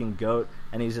fucking GOAT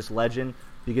and he's this legend.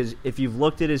 Because if you've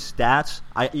looked at his stats,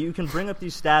 you can bring up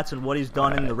these stats and what he's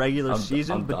done in the regular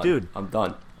season. But, dude... I'm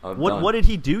done. What did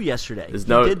he do yesterday? He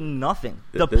did nothing.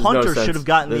 The punter should have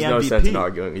gotten the MVP. There's no sense in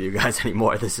arguing with you guys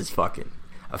anymore. This is fucking...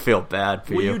 I feel bad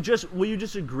for you. Will you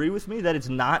just agree with me that it's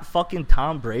not fucking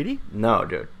Tom Brady? No,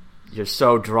 dude. You're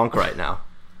so drunk right now.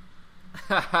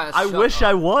 I wish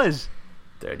I was.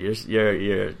 Dude,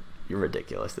 you're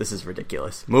ridiculous. This is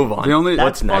ridiculous. Move on.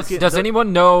 What's next? Does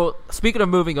anyone know, speaking of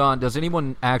moving on, does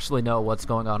anyone actually know what's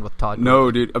going on with Todd Gurley?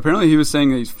 No, dude. Apparently he was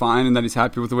saying that he's fine and that he's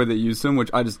happy with the way they used him, which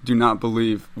I just do not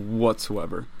believe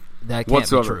whatsoever. That can't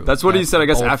be true. That's what he said, I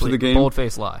guess, after the game.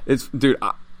 Bold-faced lie. Dude,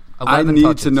 I need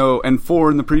touches. to know, and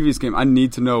 4 in the previous game, I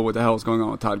need to know what the hell is going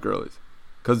on with Todd Gurley.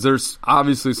 Because there's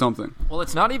obviously something. Well,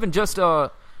 it's not even just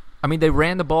they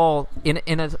ran the ball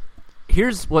in a...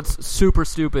 Here's what's super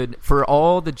stupid. For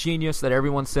all the genius that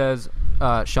everyone says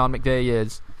Sean McVay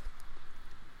is,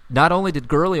 not only did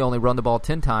Gurley only run the ball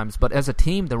 10 times, but as a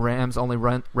team, the Rams only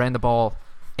ran the ball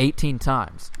 18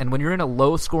 times. And when you're in a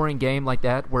low-scoring game like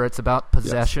that, where it's about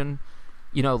possession,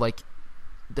 like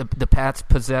the Pats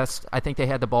possessed, I think they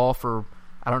had the ball for,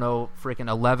 freaking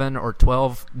 11 or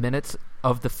 12 minutes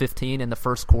of the 15 in the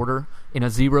first quarter in a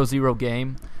 0-0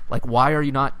 game. Like, why are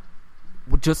you not...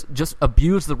 Just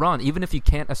abuse the run. Even if you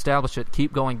can't establish it,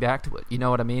 keep going back to it. You know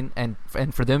what I mean? And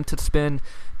for them to spend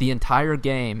the entire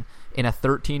game in a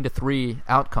 13-3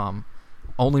 outcome,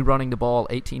 only running the ball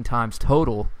 18 times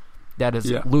total, that is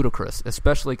ludicrous,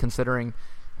 especially considering,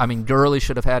 Gurley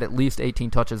should have had at least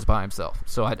 18 touches by himself.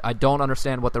 So I don't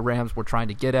understand what the Rams were trying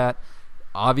to get at.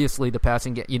 Obviously, the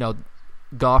passing game,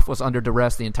 Goff was under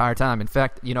duress the entire time. In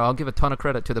fact, I'll give a ton of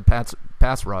credit to the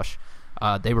pass rush.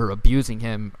 They were abusing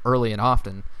him early and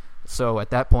often. So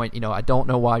at that point, I don't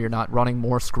know why you're not running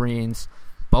more screens,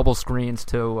 bubble screens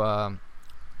to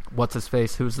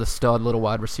what's-his-face, who's the stud little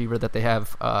wide receiver that they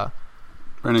have.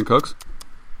 Brandon Cooks?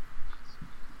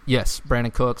 Yes,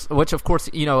 Brandon Cooks, which, of course,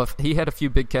 if he had a few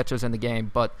big catches in the game,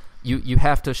 but you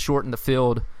have to shorten the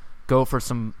field, go for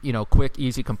some quick,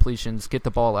 easy completions, get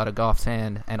the ball out of Goff's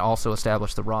hand, and also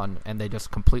establish the run, and they just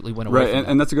completely went away from it.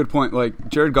 And that's a good point. Like,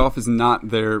 Jared Goff is not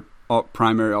their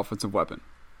primary offensive weapon.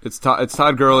 It's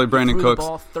Todd Gurley, Brandon Cooks, the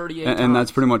ball 38 and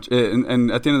that's pretty much it. And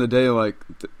at the end of the day, like,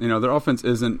 their offense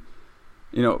isn't.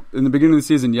 In the beginning of the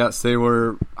season, yes, they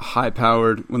were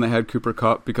high-powered when they had Cooper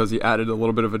Kupp because he added a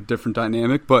little bit of a different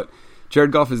dynamic. But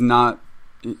Jared Goff is not.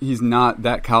 He's not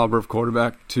that caliber of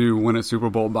quarterback to win a Super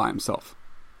Bowl by himself.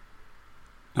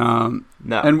 No.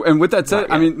 And with that said,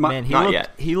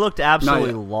 he looked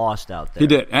absolutely lost out there. He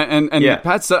did, and yeah.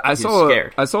 Pats said, I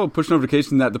saw a push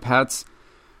notification that the Pats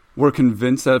were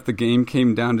convinced that if the game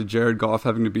came down to Jared Goff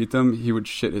having to beat them, he would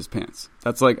shit his pants.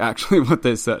 That's like actually what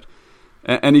they said,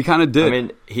 and he kind of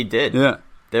did. He did. Yeah.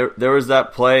 There was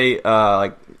that play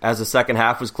like as the second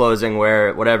half was closing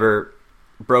where whatever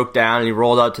broke down and he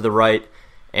rolled out to the right,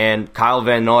 and Kyle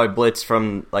Van Noy blitzed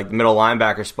from like the middle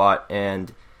linebacker spot,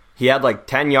 and he had like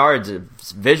 10 yards of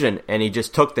vision, and he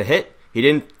just took the hit. He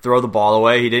didn't throw the ball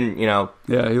away. He didn't, Yeah,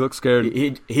 he looked scared.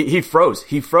 He froze.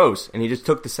 He froze, and he just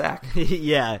took the sack.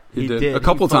 Yeah, he did. A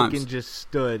couple times. He fucking just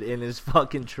stood in his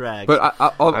fucking tracks. But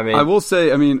I will say,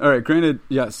 all right, granted,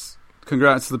 yes,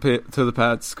 congrats to the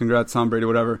Pats. Congrats, Tom Brady,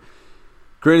 whatever.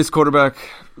 Greatest quarterback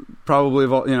probably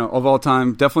of all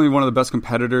time. Definitely one of the best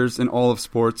competitors in all of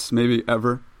sports, maybe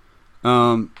ever.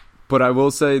 But I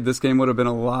will say this game would have been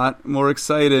a lot more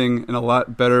exciting and a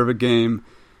lot better of a game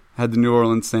had the New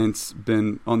Orleans Saints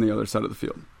been on the other side of the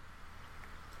field.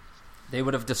 They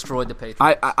would have destroyed the Patriots.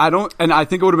 I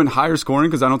think it would have been higher scoring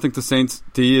because I don't think the Saints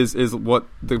D is what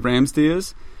the Rams D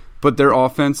is, but their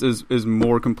offense is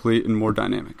more complete and more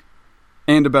dynamic,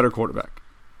 and a better quarterback.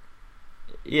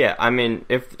 Yeah,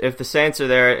 if the Saints are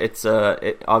there,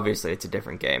 obviously it's a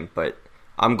different game, but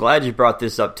I'm glad you brought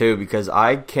this up too because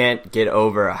I can't get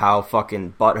over how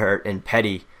fucking butthurt and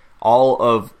petty all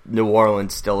of New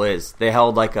Orleans still is. They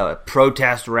held like a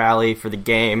protest rally for the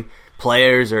game.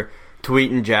 Players are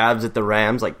tweeting jabs at the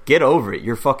Rams. Like, get over it.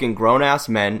 You're fucking grown-ass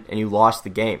men, and you lost the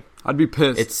game. I'd be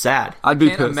pissed. It's sad. I'd be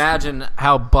pissed. I can't imagine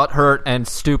how butthurt and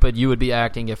stupid you would be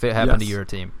acting if it happened to your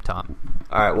team, Tom.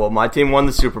 All right, well, my team won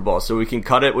the Super Bowl, so we can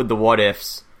cut it with the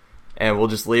what-ifs, and we'll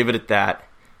just leave it at that.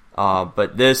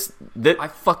 But I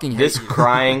fucking hate this you.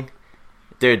 crying...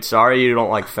 dude, sorry you don't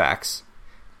like facts.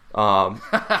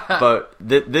 But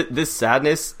this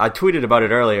sadness, I tweeted about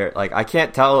it earlier. Like, I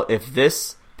can't tell if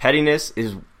this pettiness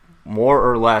is more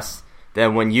or less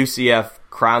than when UCF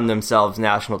crowned themselves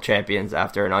national champions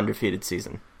after an undefeated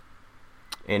season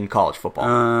in college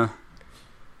football.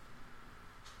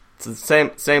 It's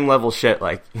the same level shit.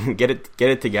 Like, get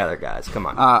it together, guys. Come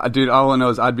on, dude. All I know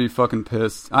is I'd be fucking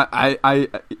pissed. I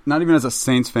not even as a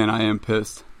Saints fan, I am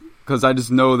pissed because I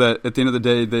just know that at the end of the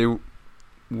day, they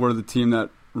were the team that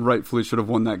rightfully should have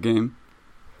won that game.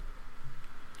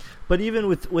 But even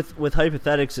with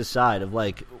hypothetics aside of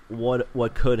like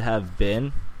what could have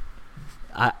been,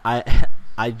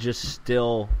 I just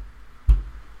still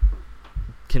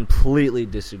completely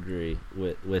disagree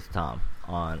with Tom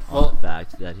on the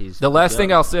fact that he's the last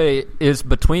thing I'll say is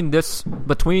between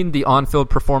the on-field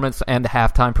performance and the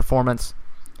halftime performance,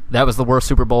 that was the worst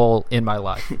Super Bowl in my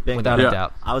life, without a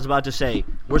doubt. I was about to say,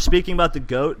 we're speaking about the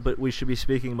GOAT, but we should be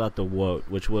speaking about the WOAT,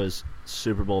 which was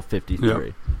Super Bowl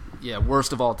 53. Yeah,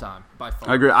 worst of all time, by far.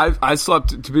 I agree. I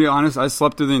slept, to be honest,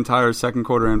 through the entire second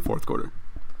quarter and fourth quarter.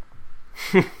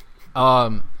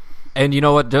 And you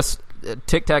know what? Just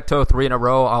tic-tac-toe 3 in a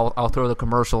row, I'll throw the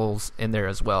commercials in there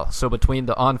as well. So between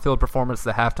the on-field performance,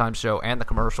 the halftime show, and the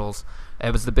commercials,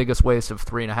 it was the biggest waste of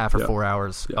 3.5 or 4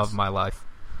 hours of my life.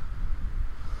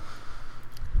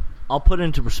 I'll put it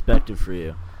into perspective for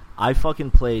you. I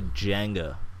fucking played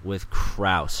Jenga with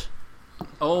Kraus.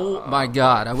 Oh my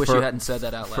God! I wish you hadn't said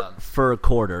that out loud. For a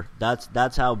quarter.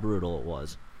 That's how brutal it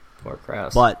was. Poor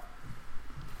Kraus. But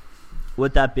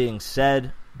with that being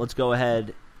said, let's go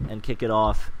ahead and kick it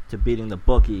off to beating the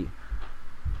bookie.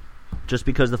 Just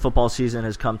because the football season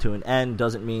has come to an end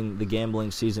doesn't mean the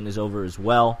gambling season is over as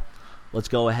well. Let's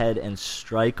go ahead and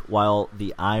strike while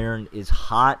the iron is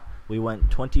hot. We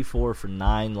went 24 for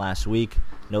 9 last week.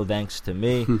 No thanks to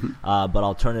me. But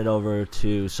I'll turn it over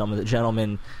to some of the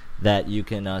gentlemen that you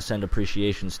can send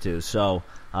appreciations to. So,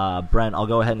 Brent, I'll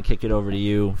go ahead and kick it over to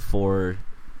you for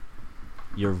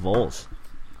your Vols.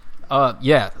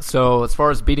 So as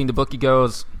far as beating the bookie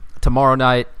goes, tomorrow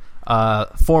night,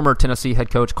 former Tennessee head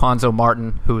coach Cuonzo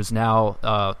Martin, who is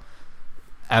now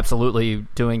absolutely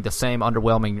doing the same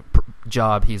underwhelming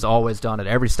job he's always done at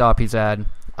every stop he's had,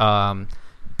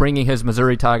 bringing his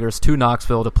Missouri Tigers to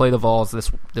Knoxville to play the Vols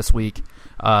this week.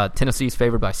 Tennessee's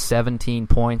favored by 17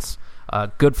 points.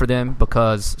 Good for them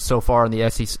because so far in the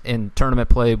SEC in tournament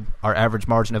play, our average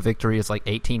margin of victory is like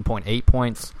 18.8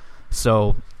 points.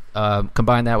 So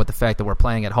combine that with the fact that we're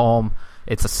playing at home,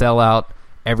 it's a sellout.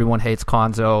 Everyone hates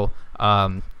Cuonzo.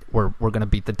 We're going to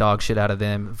beat the dog shit out of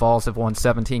them. Vols have won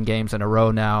 17 games in a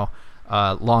row now,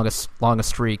 longest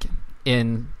streak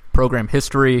in program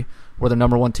history. We're the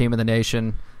number 1 team in the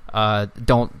nation.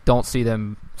 Don't see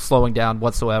them slowing down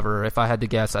whatsoever. If I had to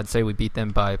guess, I'd say we beat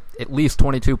them by at least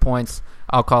 22 points.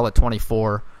 I'll call it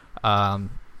 24.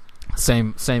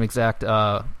 Same exact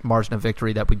margin of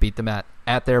victory that we beat them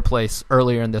at their place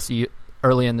early in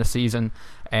the season,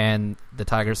 and the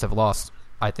Tigers have lost,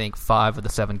 I think, 5 of the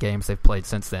 7 games they've played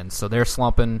since then. So they're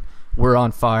slumping. We're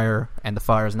on fire, and the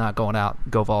fire is not going out.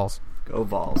 Go Vols. Go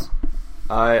Vols.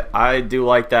 I do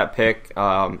like that pick.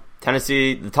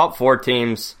 Tennessee, the top 4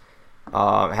 teams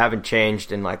haven't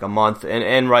changed in like a month,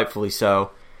 and rightfully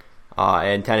so.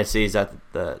 And Tennessee's at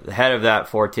the head of that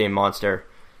 4-team monster.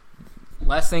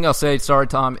 Last thing I'll say, sorry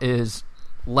Tom, is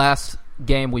last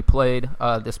game we played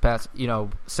this past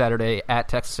Saturday at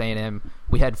Texas A&M,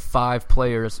 we had 5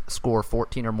 players score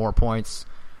 14 or more points.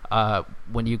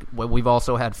 We've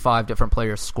also had 5 different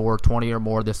players score 20 or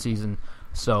more this season.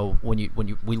 So we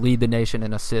lead the nation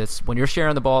in assists. When you're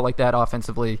sharing the ball like that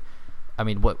offensively, I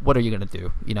mean, what are you going to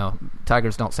do?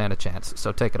 Tigers don't stand a chance.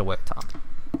 So take it away, Tom.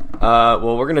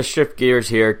 Well, we're going to shift gears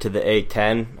here to the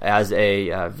A-10. As a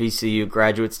VCU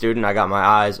graduate student, I got my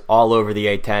eyes all over the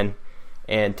A-10.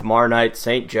 And tomorrow night,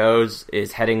 St. Joe's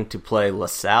is heading to play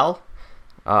LaSalle.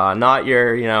 Not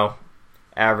your,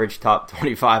 average top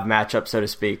 25 matchup, so to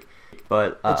speak.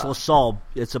 But it's LaSalle.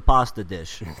 It's a pasta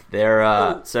dish.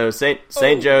 They're so St.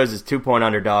 Joe's is 2-point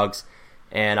underdogs,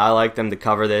 and I like them to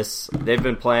cover this. They've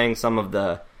been playing some of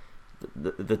the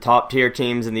top tier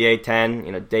teams in the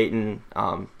A-10. Dayton,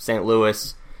 St.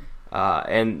 Louis,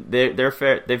 and they've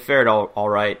fared all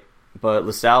right. But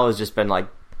LaSalle has just been like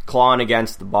clawing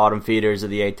against the bottom feeders of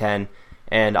the A-10,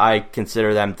 and I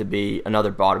consider them to be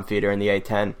another bottom feeder in the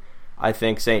A-10. I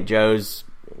think St. Joe's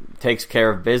takes care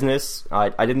of business.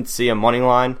 I didn't see a money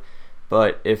line,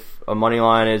 but if a money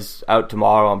line is out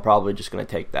tomorrow, I'm probably just going to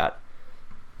take that.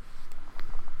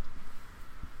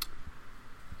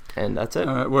 And that's it.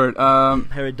 All right, word.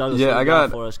 Harry Douglas. Yeah, I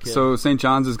got. For us, kid. So St.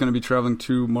 John's is going to be traveling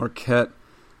to Marquette.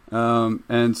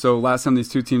 And so last time these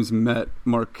two teams met,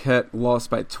 Marquette lost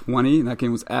by 20, and that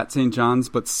game was at St. John's.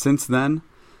 But since then,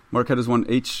 Marquette has won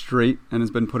 8 straight and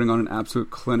has been putting on an absolute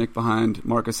clinic behind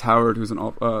Marcus Howard, who's an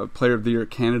Player of the Year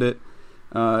candidate.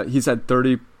 He's had 6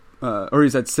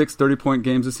 30-point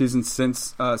games this season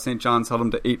since St. John's held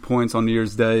him to 8 points on New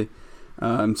Year's Day.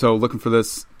 So looking for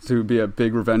this to be a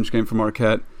big revenge game for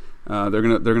Marquette. They're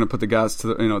gonna put the gas to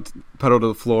the, pedal to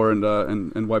the floor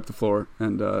and wipe the floor,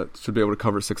 and should be able to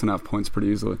cover 6.5 points pretty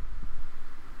easily.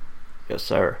 Yes,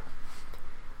 sir.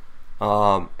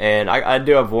 And I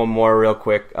do have one more real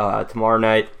quick. Tomorrow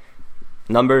night,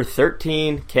 number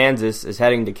 13 Kansas is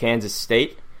heading to Kansas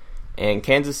State, and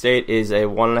Kansas State is a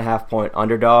 1.5 point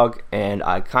underdog, and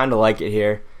I kind of like it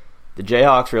here. The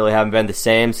Jayhawks really haven't been the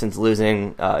same since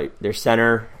losing their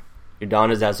center,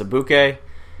 Udonis Azubuike.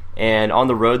 And on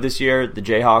the road this year, the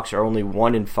Jayhawks are only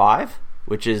 1-5,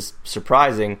 which is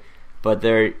surprising, but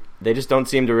they just don't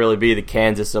seem to really be the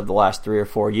Kansas of the last 3 or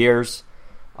 4 years.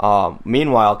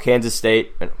 Meanwhile, Kansas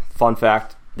State, fun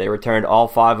fact, they returned all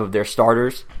 5 of their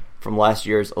starters from last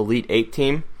year's Elite 8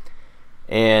 team,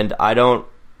 and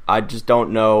I just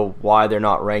don't know why they're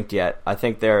not ranked yet. I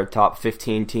think they're a top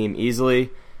 15 team easily,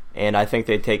 and I think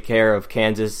they take care of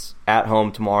Kansas at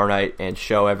home tomorrow night and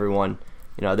show everyone,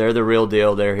 they're the real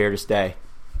deal. They're here to stay.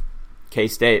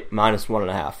 K-State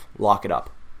 -1.5. Lock it up.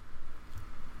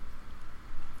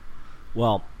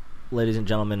 Well, ladies and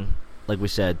gentlemen, like we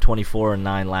said,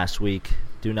 24-9 last week.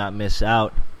 Do not miss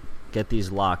out. Get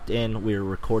these locked in. We're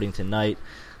recording tonight.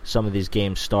 Some of these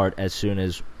games start as soon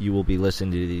as you will be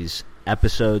listening to these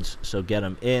episodes, so get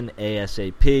them in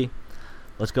ASAP.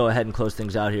 Let's go ahead and close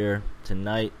things out here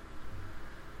tonight.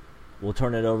 We'll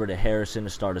turn it over to Harrison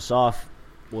to start us off.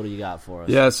 What do you got for us?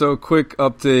 Yeah, so quick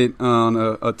update on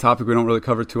a topic we don't really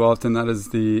cover too often. That is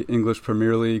the English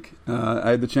Premier League. I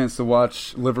had the chance to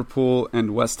watch Liverpool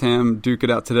and West Ham duke it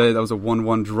out today. That was a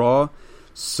 1-1 draw.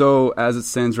 So as it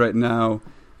stands right now,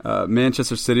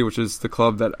 Manchester City, which is the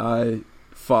club that I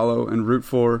follow and root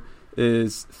for,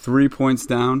 is 3 points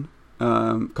down,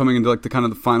 coming into the kind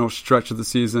of the final stretch of the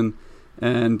season,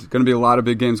 and going to be a lot of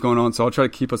big games going on. So I'll try to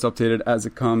keep us updated as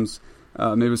it comes.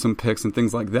 Maybe some picks and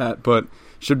things like that, but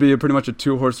should be pretty much a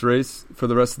 2-horse race for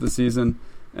the rest of the season,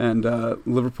 and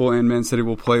Liverpool and Man City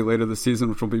will play later this season,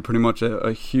 which will be pretty much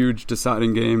a huge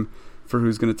deciding game for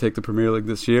who's going to take the Premier League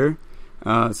this year.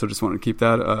 So just want to keep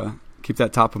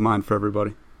that top of mind for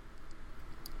everybody.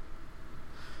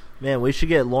 Man, we should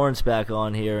get Lawrence back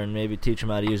on here and maybe teach him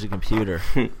how to use a computer.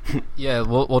 Yeah,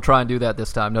 we'll try and do that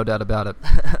this time, no doubt about it.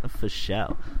 For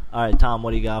sure. All right, Tom,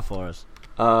 what do you got for us?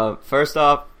 First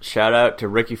off, shout out to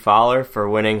Ricky Fowler for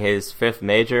winning his 5th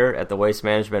major at the Waste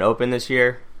Management Open this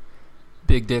year.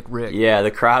 Big Dick Rick. Yeah,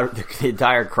 the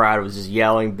entire crowd was just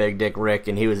yelling Big Dick Rick,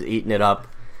 and he was eating it up.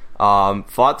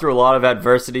 Fought through a lot of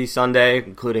adversity Sunday,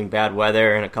 including bad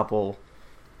weather and a couple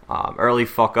early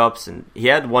fuck-ups, and he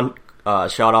had one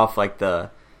shot off the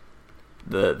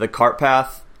cart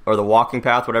path, or the walking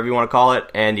path, whatever you want to call it,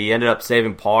 and he ended up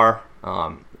saving par,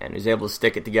 and he was able to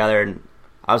stick it together, and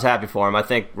I was happy for him. I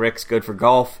think Rick's good for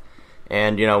golf,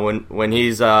 and when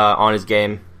he's on his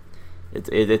game,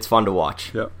 it's fun to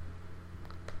watch. Yep.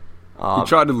 He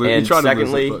tried to lose.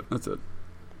 Secondly, but that's it.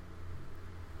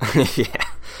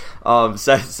 Yeah.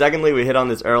 Secondly, we hit on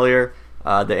this earlier.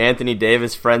 The Anthony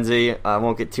Davis frenzy. I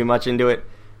won't get too much into it,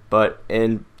 but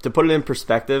to put it in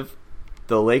perspective,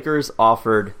 the Lakers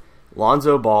offered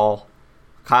Lonzo Ball,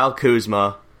 Kyle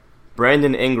Kuzma,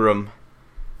 Brandon Ingram,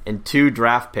 and 2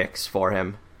 draft picks for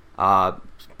him.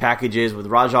 Packages with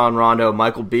Rajon Rondo,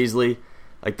 Michael Beasley.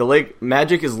 The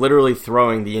Magic is literally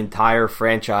throwing the entire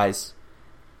franchise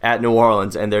at New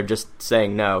Orleans, and they're just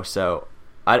saying no. So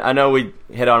I know we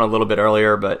hit on a little bit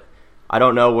earlier, but I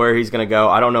don't know where he's going to go.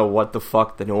 I don't know what the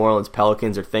fuck the New Orleans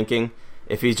Pelicans are thinking.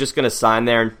 If he's just going to sign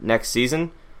there next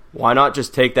season, why not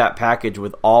just take that package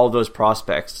with all those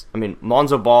prospects? I mean,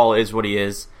 Lonzo Ball is what he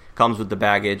is, comes with the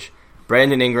baggage.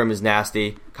 Brandon Ingram is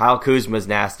nasty. Kyle Kuzma is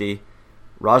nasty.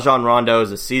 Rajon Rondo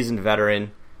is a seasoned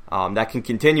veteran that can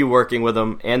continue working with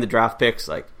him, and the draft picks.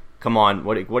 Come on,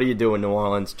 what are you doing, New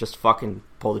Orleans? Just fucking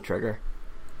pull the trigger.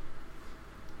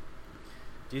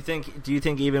 Do you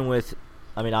think even with,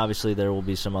 I mean, obviously there will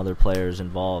be some other players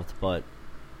involved, but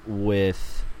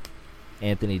with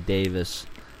Anthony Davis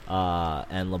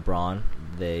and LeBron,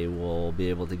 they will be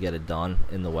able to get it done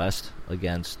in the West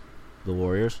against the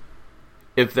Warriors?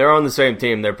 If they're on the same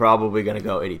team, they're probably going to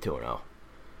go 82-0.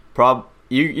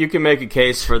 You can make a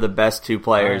case for the best 2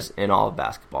 players in all of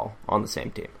basketball on the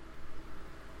same team.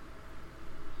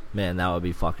 Man, that would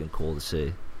be fucking cool to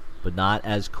see. But not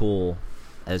as cool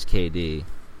as KD,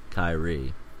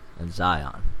 Kyrie, and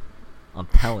Zion. I'm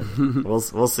telling you.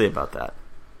 We'll see about that.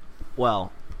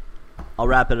 Well, I'll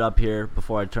wrap it up here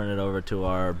before I turn it over to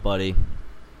our buddy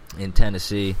in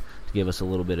Tennessee to give us a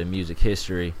little bit of music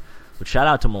history. But shout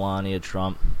out to Melania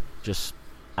Trump. Just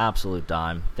absolute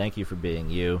dime. Thank you for being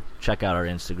you. Check out our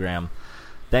Instagram.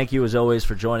 Thank you, as always,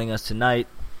 for joining us tonight.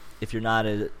 If you're not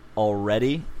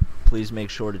already, please make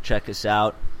sure to check us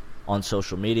out on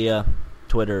social media,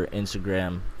 Twitter,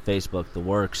 Instagram, Facebook, the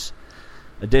works.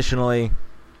 Additionally,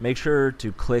 make sure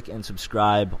to click and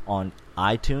subscribe on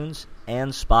iTunes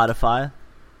and Spotify.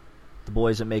 The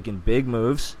boys are making big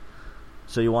moves,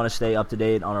 so you want to stay up to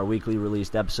date on our weekly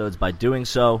released episodes by doing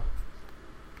so.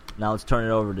 Now let's turn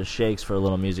it over to Shakes for a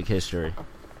little music history.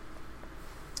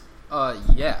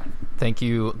 Yeah. Thank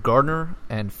you, Gardner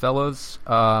and fellows.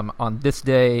 On this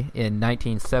day in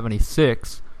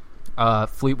 1976,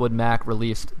 Fleetwood Mac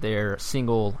released their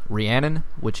single Rhiannon,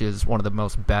 which is one of the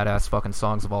most badass fucking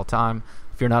songs of all time.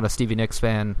 If you're not a Stevie Nicks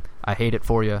fan, I hate it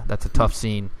for you. That's a tough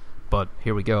scene. But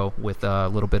here we go with a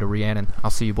little bit of Rhiannon.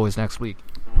 I'll see you boys next week.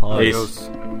 Peace.